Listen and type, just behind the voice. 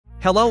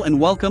Hello and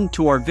welcome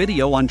to our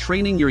video on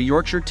training your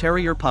Yorkshire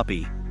Terrier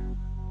puppy.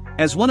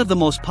 As one of the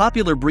most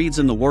popular breeds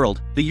in the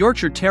world, the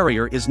Yorkshire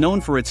Terrier is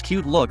known for its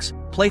cute looks,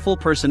 playful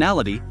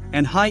personality,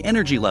 and high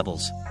energy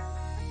levels.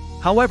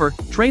 However,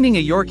 training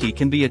a Yorkie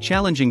can be a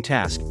challenging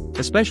task,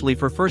 especially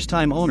for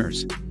first-time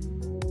owners.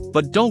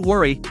 But don't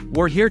worry,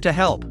 we're here to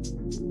help.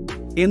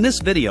 In this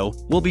video,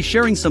 we'll be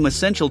sharing some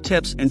essential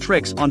tips and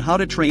tricks on how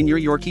to train your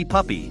Yorkie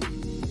puppy.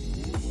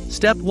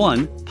 Step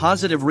 1.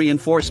 Positive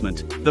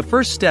reinforcement. The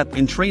first step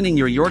in training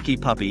your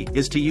Yorkie puppy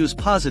is to use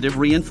positive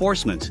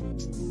reinforcement.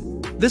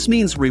 This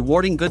means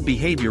rewarding good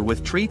behavior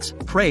with treats,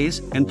 praise,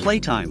 and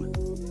playtime.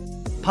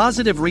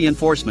 Positive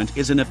reinforcement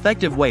is an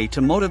effective way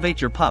to motivate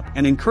your pup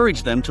and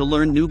encourage them to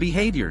learn new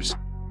behaviors.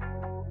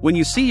 When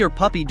you see your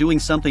puppy doing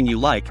something you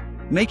like,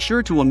 make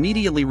sure to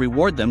immediately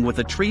reward them with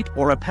a treat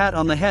or a pat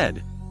on the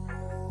head.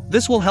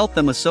 This will help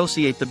them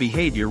associate the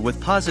behavior with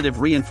positive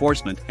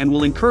reinforcement and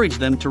will encourage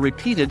them to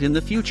repeat it in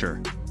the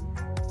future.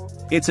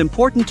 It's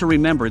important to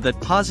remember that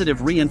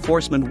positive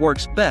reinforcement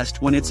works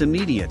best when it's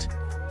immediate.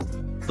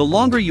 The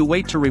longer you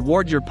wait to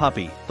reward your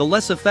puppy, the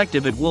less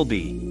effective it will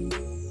be.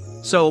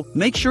 So,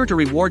 make sure to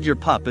reward your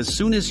pup as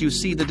soon as you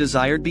see the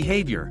desired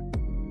behavior.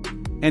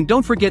 And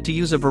don't forget to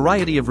use a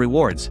variety of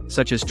rewards,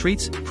 such as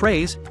treats,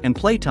 praise, and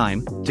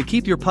playtime, to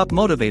keep your pup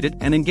motivated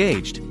and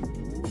engaged.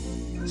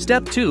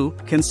 Step 2.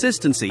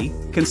 Consistency.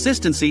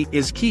 Consistency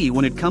is key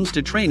when it comes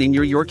to training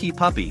your Yorkie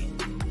puppy.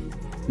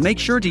 Make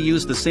sure to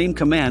use the same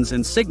commands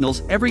and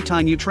signals every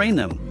time you train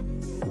them.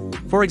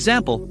 For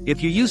example,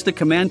 if you use the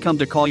command "come"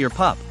 to call your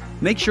pup,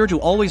 make sure to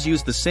always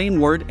use the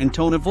same word and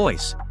tone of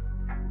voice.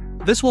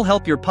 This will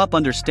help your pup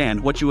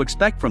understand what you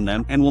expect from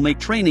them and will make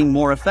training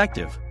more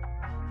effective.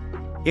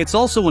 It's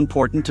also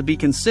important to be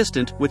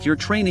consistent with your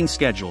training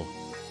schedule.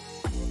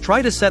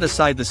 Try to set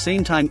aside the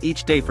same time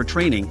each day for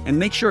training and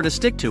make sure to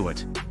stick to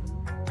it.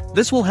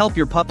 This will help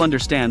your pup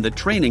understand that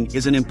training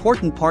is an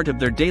important part of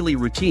their daily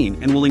routine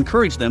and will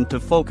encourage them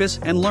to focus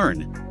and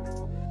learn.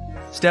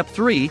 Step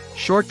 3.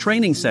 Short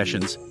training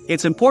sessions.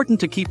 It's important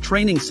to keep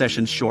training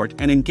sessions short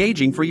and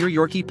engaging for your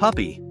Yorkie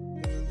puppy.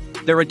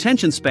 Their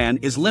attention span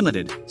is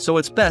limited, so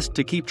it's best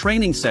to keep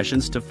training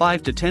sessions to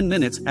 5 to 10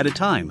 minutes at a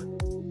time.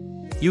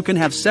 You can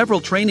have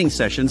several training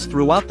sessions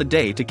throughout the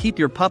day to keep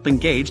your pup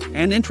engaged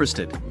and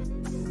interested.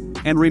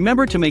 And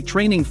remember to make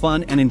training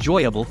fun and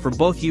enjoyable for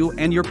both you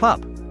and your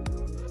pup.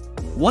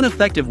 One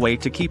effective way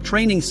to keep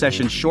training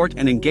sessions short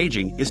and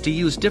engaging is to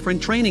use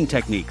different training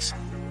techniques.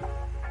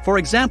 For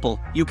example,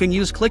 you can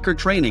use clicker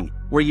training,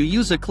 where you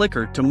use a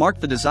clicker to mark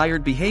the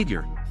desired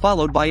behavior,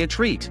 followed by a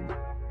treat.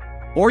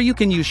 Or you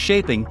can use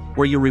shaping,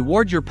 where you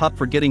reward your pup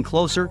for getting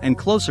closer and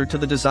closer to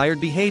the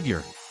desired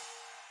behavior.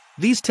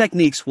 These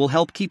techniques will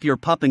help keep your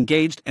pup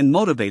engaged and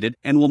motivated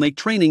and will make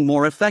training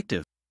more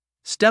effective.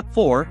 Step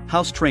 4.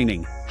 House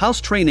training. House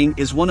training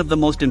is one of the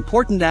most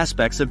important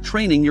aspects of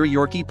training your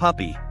Yorkie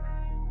puppy.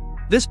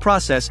 This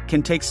process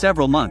can take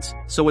several months,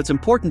 so it's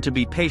important to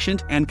be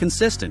patient and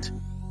consistent.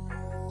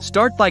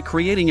 Start by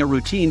creating a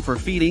routine for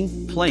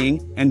feeding,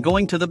 playing, and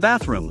going to the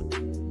bathroom.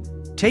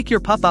 Take your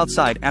pup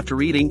outside after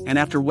eating and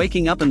after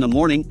waking up in the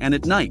morning and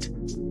at night.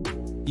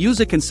 Use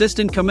a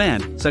consistent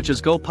command, such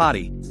as "go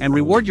potty," and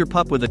reward your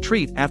pup with a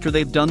treat after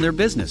they've done their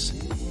business.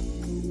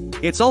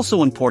 It's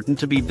also important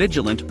to be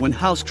vigilant when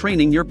house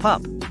training your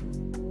pup.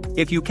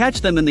 If you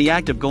catch them in the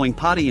act of going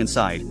potty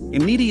inside,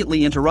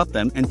 immediately interrupt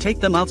them and take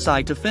them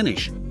outside to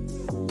finish.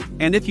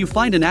 And if you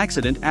find an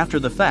accident after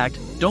the fact,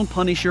 don't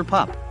punish your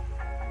pup.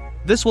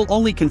 This will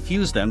only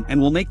confuse them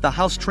and will make the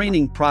house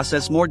training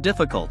process more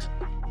difficult.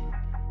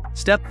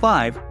 Step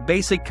 5.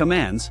 Basic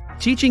commands.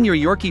 Teaching your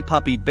Yorkie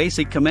puppy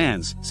basic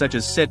commands, such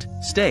as sit,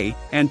 stay,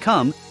 and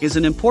come, is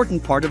an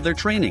important part of their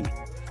training.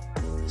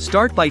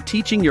 Start by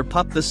teaching your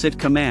pup the sit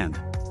command.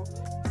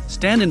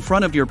 Stand in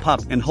front of your pup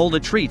and hold a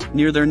treat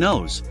near their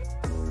nose.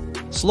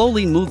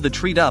 Slowly move the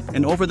treat up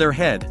and over their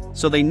head,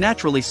 so they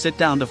naturally sit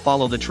down to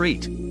follow the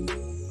treat.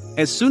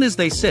 As soon as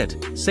they sit,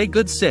 say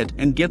 "good sit"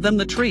 and give them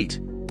the treat.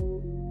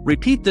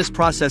 Repeat this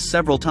process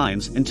several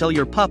times until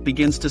your pup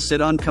begins to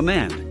sit on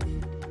command.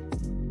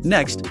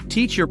 Next,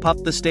 teach your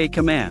pup the stay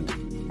command.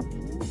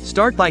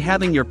 Start by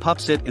having your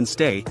pup sit and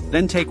stay,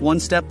 then take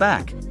one step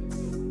back.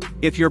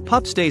 If your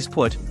pup stays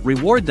put,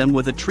 reward them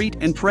with a treat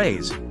and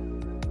praise.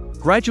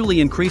 Gradually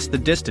increase the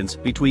distance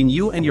between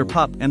you and your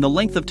pup and the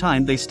length of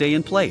time they stay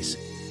in place.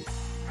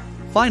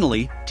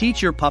 Finally,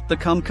 teach your pup the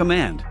come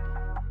command.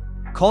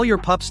 Call your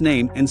pup's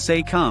name and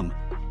say "come."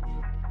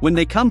 When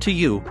they come to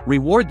you,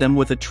 reward them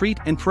with a treat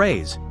and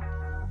praise.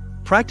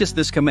 Practice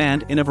this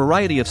command in a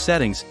variety of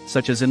settings,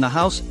 such as in the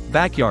house,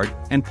 backyard,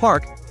 and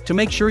park, to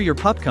make sure your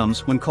pup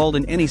comes when called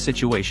in any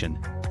situation.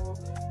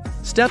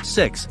 Step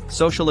 6.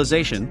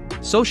 Socialization.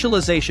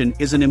 Socialization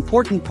is an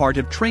important part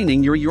of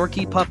training your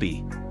Yorkie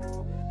puppy.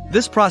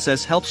 This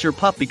process helps your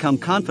pup become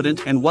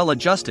confident and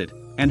well-adjusted,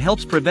 and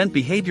helps prevent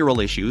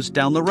behavioral issues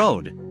down the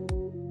road.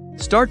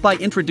 Start by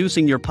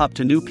introducing your pup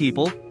to new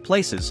people,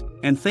 places,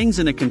 and things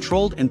in a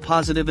controlled and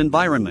positive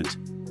environment.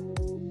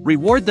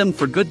 Reward them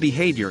for good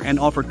behavior and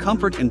offer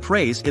comfort and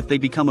praise if they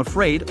become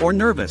afraid or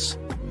nervous.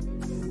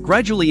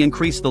 Gradually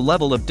increase the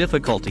level of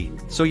difficulty,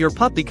 so your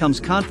pup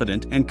becomes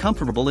confident and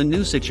comfortable in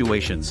new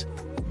situations.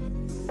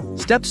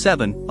 Step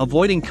 7.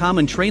 Avoiding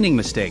common training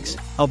mistakes.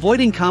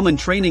 Avoiding common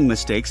training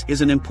mistakes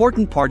is an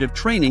important part of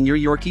training your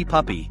Yorkie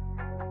puppy.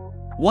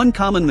 One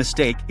common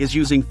mistake is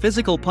using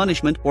physical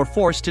punishment or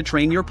force to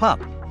train your pup.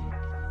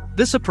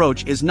 This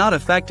approach is not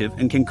effective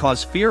and can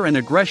cause fear and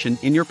aggression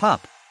in your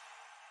pup.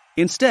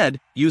 Instead,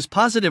 use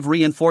positive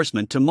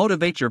reinforcement to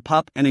motivate your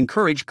pup and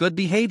encourage good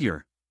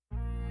behavior.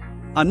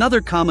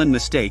 Another common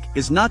mistake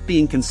is not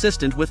being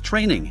consistent with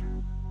training.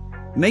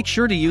 Make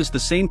sure to use the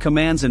same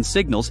commands and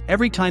signals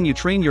every time you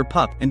train your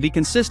pup and be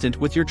consistent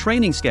with your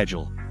training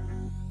schedule.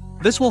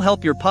 This will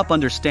help your pup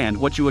understand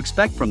what you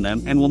expect from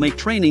them and will make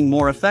training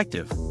more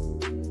effective.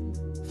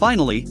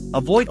 Finally,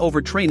 avoid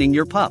overtraining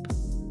your pup.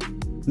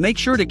 Make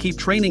sure to keep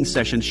training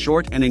sessions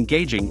short and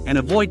engaging and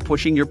avoid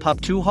pushing your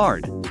pup too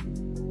hard.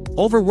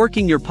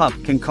 Overworking your pup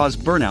can cause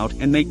burnout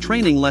and make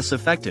training less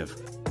effective.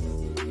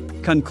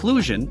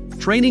 Conclusion: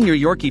 training your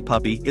Yorkie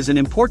puppy is an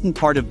important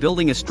part of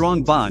building a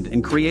strong bond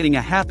and creating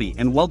a happy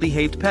and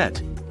well-behaved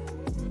pet.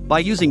 By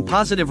using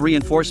positive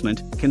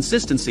reinforcement,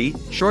 consistency,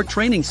 short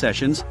training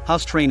sessions,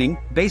 house training,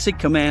 basic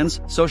commands,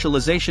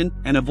 socialization,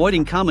 and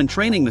avoiding common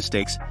training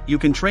mistakes, you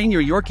can train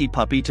your Yorkie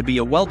puppy to be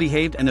a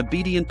well-behaved and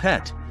obedient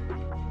pet.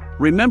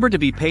 Remember to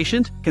be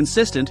patient,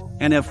 consistent,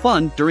 and have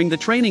fun during the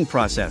training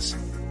process.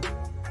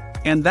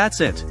 And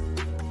that's it.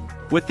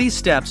 With these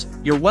steps,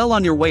 you're well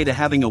on your way to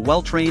having a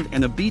well-trained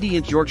and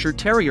obedient Yorkshire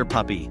Terrier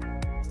puppy.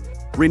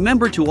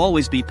 Remember to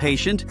always be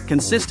patient,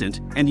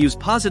 consistent, and use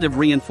positive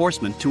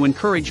reinforcement to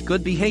encourage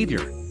good behavior.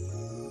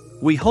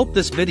 We hope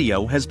this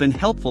video has been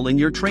helpful in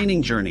your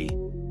training journey.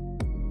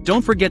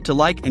 Don't forget to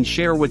like and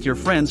share with your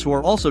friends who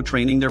are also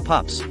training their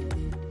pups.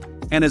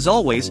 And as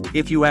always,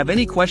 if you have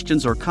any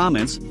questions or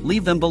comments,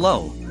 leave them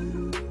below.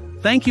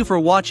 Thank you for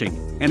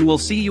watching, and we'll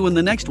see you in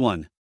the next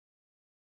one.